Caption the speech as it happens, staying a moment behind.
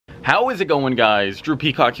How is it going, guys? Drew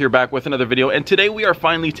Peacock here, back with another video, and today we are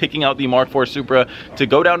finally taking out the Mark IV Supra to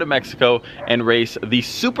go down to Mexico and race the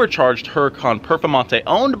Supercharged Huracan Performante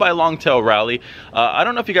owned by Longtail Rally. I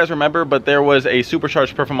don't know if you guys remember, but there was a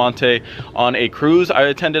Supercharged Performante on a cruise I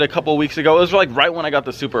attended a couple weeks ago. It was like right when I got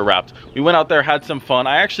the Supra wrapped. We went out there, had some fun.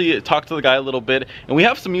 I actually talked to the guy a little bit, and we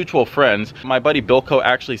have some mutual friends. My buddy Bilko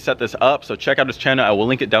actually set this up, so check out his channel. I will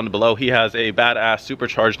link it down below. He has a badass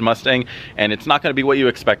Supercharged Mustang, and it's not going to be what you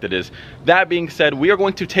expected. Is. That being said, we are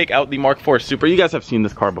going to take out the Mark IV Supra. You guys have seen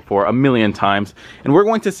this car before a million times, and we're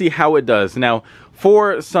going to see how it does. Now,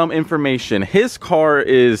 for some information, his car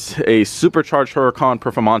is a Supercharged Huracan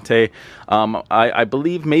Performante. I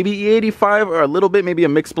believe maybe E85 or a little bit, maybe a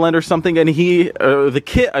mixed blend or something, and the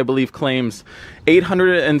kit, I believe, claims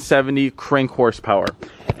 870 crank horsepower.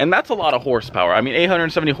 And that's a lot of horsepower. I mean,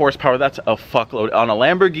 870 horsepower, that's a fuckload. On a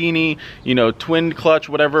Lamborghini, you know, twin clutch,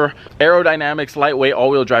 whatever, aerodynamics, lightweight,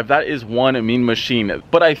 all-wheel drive, that is one mean machine.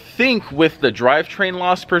 But I think with the drivetrain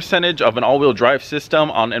loss percentage of an all-wheel drive system,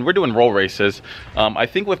 and we're doing roll races, I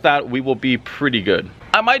think with that, we will be pretty good.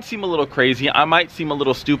 I might seem a little crazy, I might seem a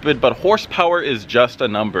little stupid, but horsepower is just a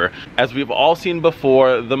number. As we've all seen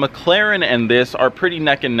before, the McLaren and this are pretty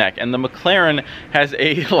neck and neck, and the McLaren has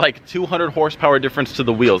a like 200 horsepower difference to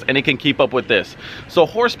the wheels, and it can keep up with this. So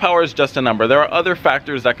horsepower is just a number. There are other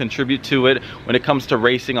factors that contribute to it when it comes to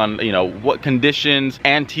racing on, you know, what conditions,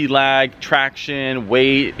 anti-lag, traction,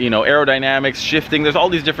 weight, you know, aerodynamics, shifting. There's all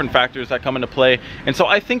these different factors that come into play, and so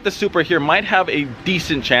I think the Supra here might have a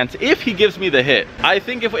decent chance if he gives me the hit. I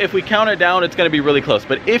think if we count it down, it's going to be really close,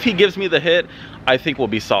 but if he gives me the hit, I think we'll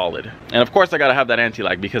be solid. And of course I gotta have that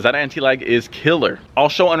anti-lag, because that anti-lag is killer. I'll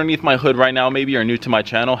show underneath my hood right now. Maybe you're new to my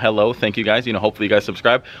channel. Hello, thank you guys. You know, hopefully you guys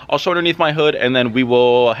subscribe. I'll show underneath my hood, and then we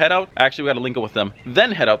will head out. Actually, we gotta link it with them,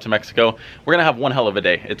 then head out to Mexico. We're gonna have one hell of a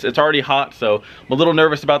day. It's already hot, so I'm a little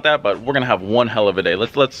nervous about that, but we're gonna have one hell of a day.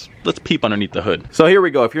 Let's peep underneath the hood. So here we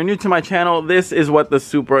go. If you're new to my channel, this is what the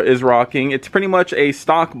Supra is rocking. It's pretty much a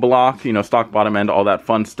stock block, you know, stock bottom end, all that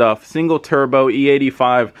fun stuff. Single turbo,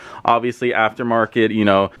 E85, obviously aftermarket, you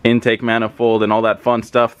know, intake manifold and all that fun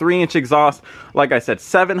stuff. 3-inch exhaust, like I said,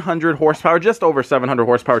 700 horsepower, just over 700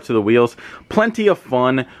 horsepower to the wheels. Plenty of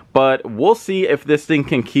fun, but we'll see if this thing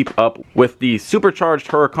can keep up with the Supercharged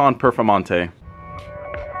Huracan Performante.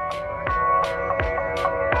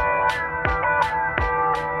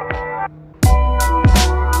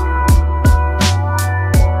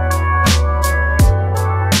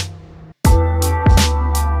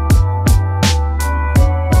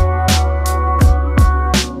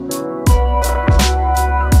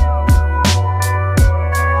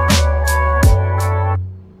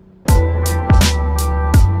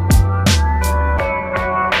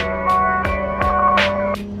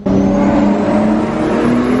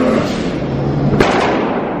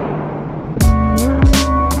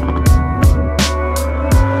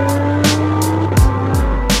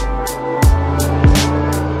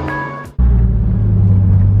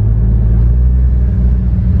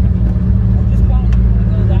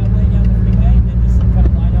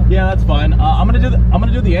 Yeah, that's fine. I'm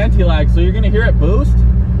gonna do the anti-lag, so you're gonna hear it boost.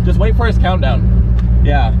 Just wait for his countdown.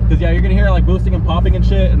 Yeah, because you're gonna hear it like boosting and popping and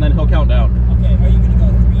shit, and then he'll count down. Okay, are you gonna go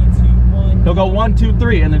 3, 2, 1? He'll go 1, 2,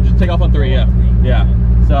 3, and then just take off on 3. Yeah, 3. Yeah.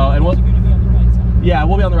 Okay. So and we'll. You're gonna be on the right side. Yeah,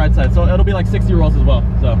 we'll be on the right side. So it'll be like 60 rolls as well.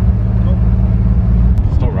 So.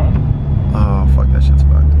 Still run. Oh fuck, that shit's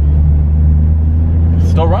fucked.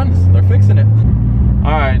 Still runs. They're fixing it.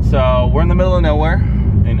 All right, so we're in the middle of nowhere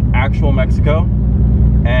in actual Mexico.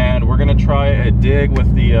 And we're gonna try a dig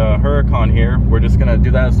with the Huracan here. We're just gonna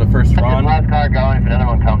do that as the first run. Last car going. If another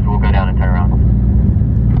one comes, we'll go down and turn around.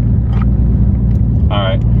 All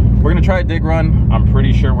right, we're gonna try a dig run. I'm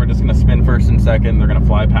pretty sure we're just gonna spin first and second. They're gonna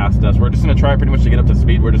fly past us. We're just gonna try pretty much to get up to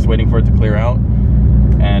speed. We're just waiting for it to clear out,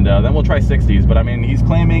 and then we'll try 60s. But I mean, he's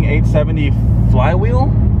claiming 870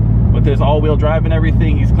 flywheel with his all-wheel drive and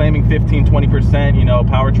everything. He's claiming 15–20%, you know,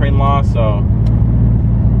 powertrain loss. So.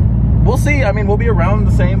 We'll see. I mean, we'll be around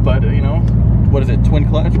the same, but you know, what is it? Twin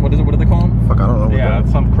clutch? What is it? What do they call them? Fuck, I don't know. Yeah,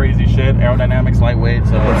 some crazy shit. Aerodynamics, lightweight.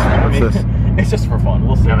 So what's this? It's just for fun.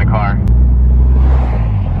 We'll see. In the car.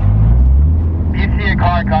 Do you see a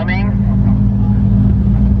car coming?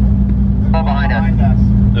 Go behind us.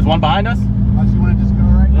 There's one behind us? Unless you want to just go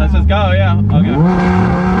right now. Let's just go. Yeah. Okay.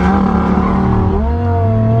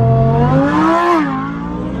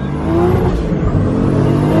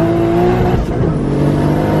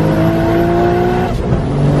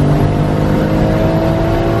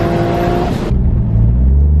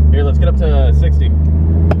 Get up to 60.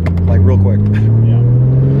 Like real quick. Yeah.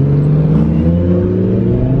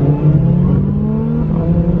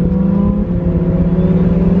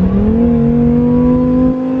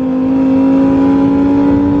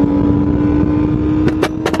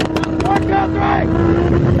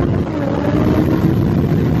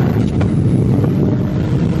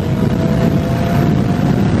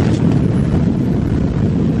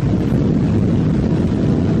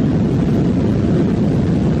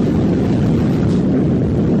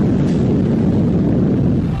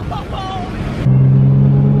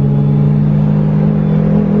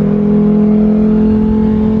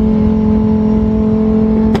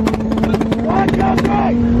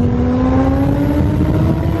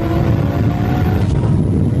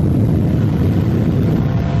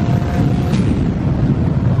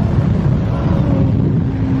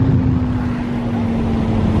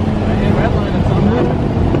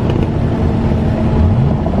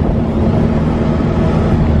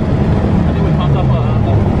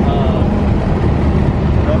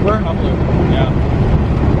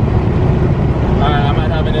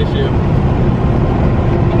 you.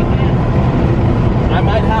 I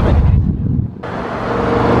might have it.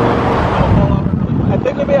 I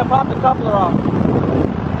think we may have popped the coupler off.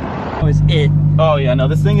 Oh, it's it. Oh yeah, no,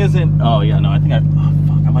 this thing isn't. Oh yeah, no, I think I. Oh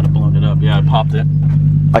fuck, I might have blown it up. Yeah, I popped it.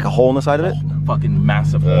 Like a hole in the side of it? Fucking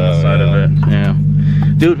massive hole in the side of it. Yeah.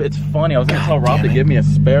 Dude, it's funny. I was gonna tell Rob to give me a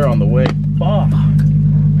spare on the way. Fuck.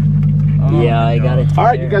 Oh, yeah, I got it. All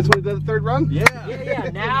right, you guys want to do the third run? Yeah.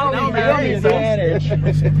 Yeah, now Now we have the advantage.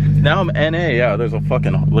 Now I'm NA. Yeah, there's a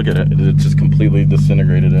fucking. Look at it. It just completely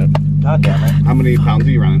disintegrated it. God damn it. How many pounds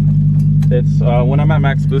are you running? It's when I'm at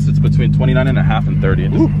max boost, it's between 29.5 and 30.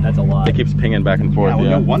 And just, That's a lot. it keeps pinging back and forth. Yeah, well,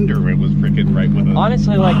 no wonder it was freaking right with it.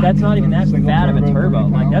 Honestly, like, that's not even that bad of a turbo.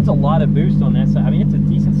 Like, that's a lot of boost on that side. I mean, it's a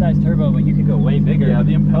decent sized turbo, but you could go way bigger. Yeah,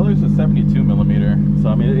 the impeller's a 72 millimeter. So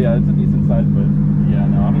I mean, yeah, it's a decent size, but yeah,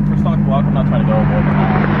 no. I mean, for stock block, I'm not trying to go more than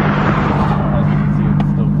that. As you can see, it's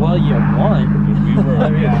still. Well, you won. We were. I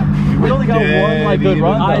mean, we only got one like good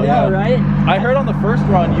run. I know, right? I heard on the first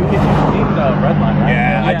run you seen the red line, right?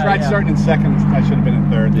 Yeah, I tried starting in second. I should have been in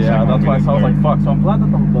third. Yeah, that's why I was like, fuck. So I'm glad that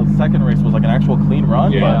the second race was like an actual clean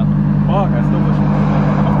run. Yeah. But fuck, I still wish it was like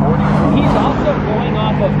a 40. He's also going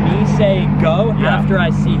off of me saying go after I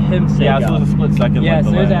see him say yeah, go. so it was a split second. Yeah, like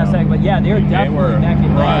so there's that second, but yeah, they were definitely neck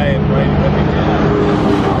and neck. Right. It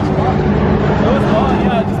was fun,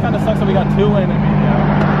 yeah. It just kind of sucks that we got two in. I mean,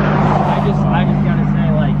 I just gotta say,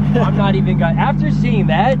 like, I'm not even gonna. After seeing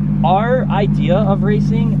that, our idea of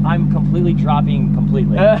racing, I'm completely dropping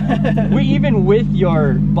completely. We even with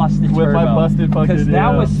your busted turbo. With my busted fucking, because that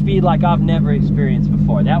was speed like I've never experienced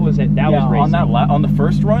before. That was it. That was racing. On the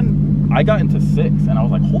first run, I got into 6, and I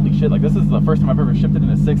was like, holy shit! Like this is the first time I've ever shifted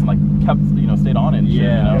into 6 and like kept, stayed on it. And shit, you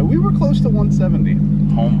know? Yeah, we were close to 170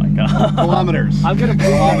 Oh my god. kilometers. I'm gonna blow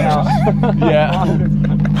it out. Yeah.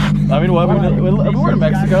 I mean, what? We're in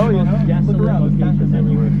Mexico. You know? Look around.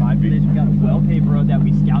 Everywhere. 5 minutes. We got a well-paved road that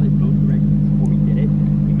we scouted both directions before we did it.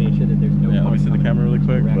 We made sure that there's no. Yeah, let me see the camera really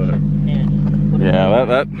quick. But And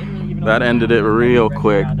yeah, that ended it real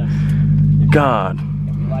quick. God.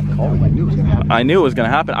 I knew it was gonna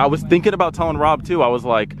happen. I was thinking about telling Rob too. I was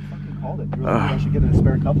like, I should get a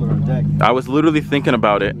spare coupler on deck. I was literally thinking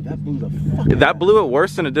about it. That blew it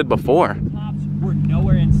worse than it did before. we're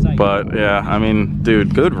nowhere in sight. But yeah, I mean,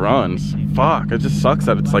 dude, good runs. Fuck, it just sucks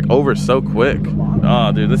that it's like over so quick.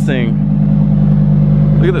 Oh, dude, this thing.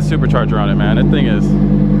 Look at the supercharger on it, man. That thing is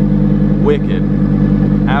wicked.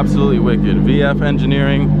 Absolutely wicked. VF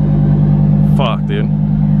engineering. Fuck, dude.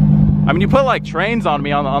 I mean, you put like trains on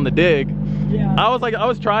me on the dig. Yeah. I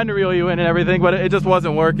was trying to reel you in and everything, but it just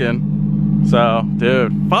wasn't working. So,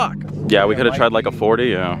 dude, fuck. Yeah, we could have tried like a 40,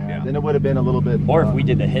 yeah. Then it would have been a little bit. Or if we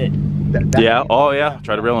did the hit. Yeah. Oh yeah.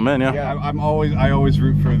 Try to reel them in. Yeah. Yeah. I always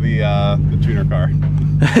root for the tuner car.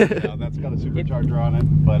 That's got a supercharger on it,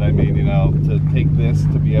 but I mean, you know, to take this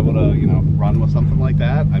to be able to, you know, run with something like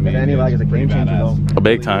that. I mean, Anti-lag is a game changer, though. A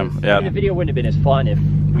big time. I Yeah. mean, the video wouldn't have been as fun if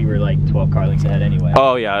we were like 12 car lengths ahead anyway.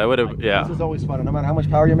 Oh yeah, it would have. Yeah. This is always fun. No matter how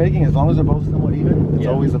much power you're making, as long as they're both somewhat even, it's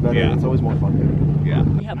always a better. Yeah. It's always more fun. Yeah.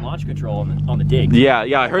 We had launch control on the dig. Yeah.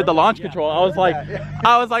 Yeah. I heard the launch control. I was like,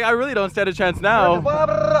 I really don't stand a chance now.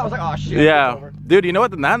 I was like, oh shit. Yeah. Dude, you know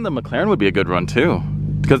what? That and the McLaren would be a good run too.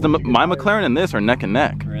 Because my McLaren and this are neck and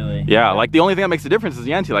neck. Really? Yeah. Like the only thing that makes the difference is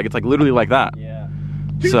the anti. Like it's like literally like that. Yeah.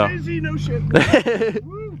 So. No shit.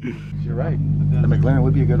 You're right. The McLaren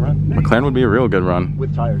would be a good run. McLaren would be a real good run.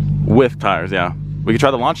 With tires. With tires, yeah. We could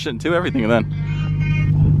try the launch shit too, everything then.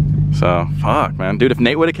 So, fuck, man. Dude, if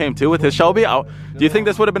Nate would have came too with his Shelby, do you think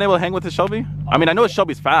this would have been able to hang with his Shelby? I mean, I know his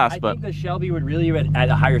Shelby's fast, I but... think the Shelby would really at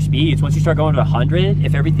a higher speeds. Once you start going to 100,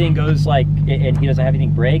 if everything goes like, and he doesn't have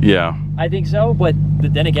anything break, yeah. I think so. But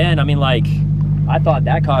then again, I mean, like, I thought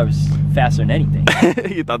that car was faster than anything.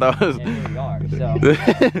 You thought that was... And here we are, so.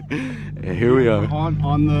 Yeah, here we are.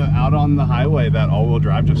 Out on the highway, that all-wheel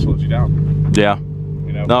drive just slows you down. Yeah.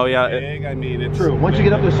 You know, No, yeah, big, I mean, it's True. Once you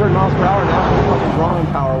get up to a certain miles per hour, now it's fucking drawing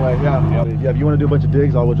power away. Yeah. Yeah. If you want to do a bunch of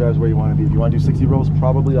digs, all-wheel drive is where you want to be. If you want to do 60 rolls,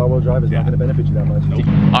 probably all-wheel drive is not going to benefit you that much. Nope.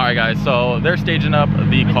 All right, guys, so they're staging up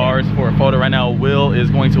the cars for a photo right now. Will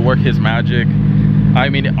is going to work his magic. I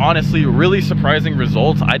mean, honestly, really surprising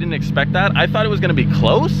results. I didn't expect that. I thought it was going to be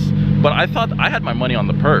close, but I thought I had my money on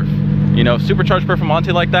the perf. You know, supercharged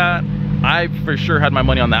performante like that, I for sure had my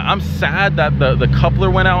money on that. I'm sad that the coupler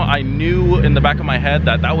went out. I knew in the back of my head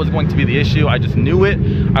that that was going to be the issue. I just knew it.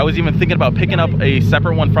 I was even thinking about picking up a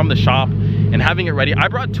separate one from the shop and having it ready. I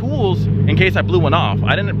brought tools in case I blew one off.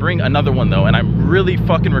 I didn't bring another one though, and I'm really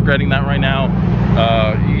fucking regretting that right now.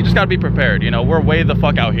 You just gotta be prepared. You know, we're way the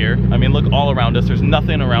fuck out here. I mean, look all around us. There's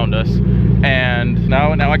nothing around us, and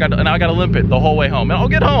now I gotta limp it the whole way home. And I'll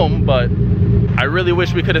get home, but I really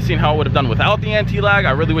wish we could have seen how it would have done without the anti-lag.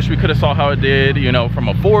 I really wish we could have saw how it did, you know, from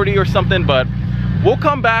a 40 or something, but we'll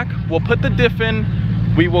come back, we'll put the diff in,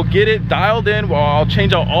 we will get it dialed in. Well, I'll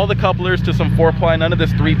change out all the couplers to some 4-ply, none of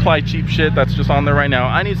this 3-ply cheap shit that's just on there right now.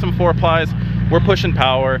 I need some 4-plies. We're pushing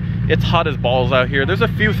power. It's hot as balls out here. There's a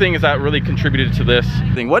few things that really contributed to this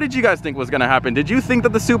thing. What did you guys think was gonna happen? Did you think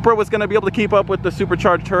that the Supra was gonna be able to keep up with the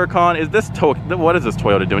supercharged Huracan? Is this what is this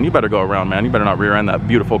Toyota doing? You better go around, man. You better not rear end that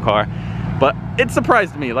beautiful car. But it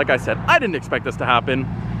surprised me. Like I said, I didn't expect this to happen.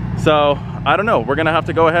 So I don't know. We're gonna have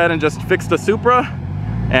to go ahead and just fix the Supra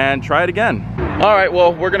and try it again. All right,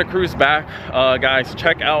 well, we're gonna cruise back. Guys,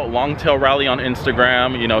 check out Longtail Rally on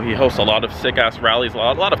Instagram. You know, he hosts a lot of sick-ass rallies, a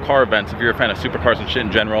lot of car events if you're a fan of supercars and shit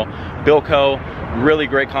in general. Bilko, really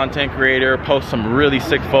great content creator, posts some really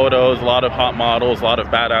sick photos, a lot of hot models, a lot of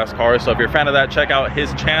badass cars. So if you're a fan of that, check out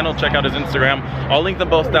his channel, check out his Instagram. I'll link them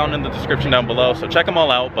both down in the description down below, so check them all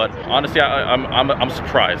out. But honestly, I'm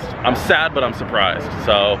surprised. I'm sad, but I'm surprised.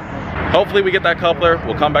 So hopefully we get that coupler,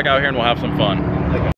 we'll come back out here and we'll have some fun.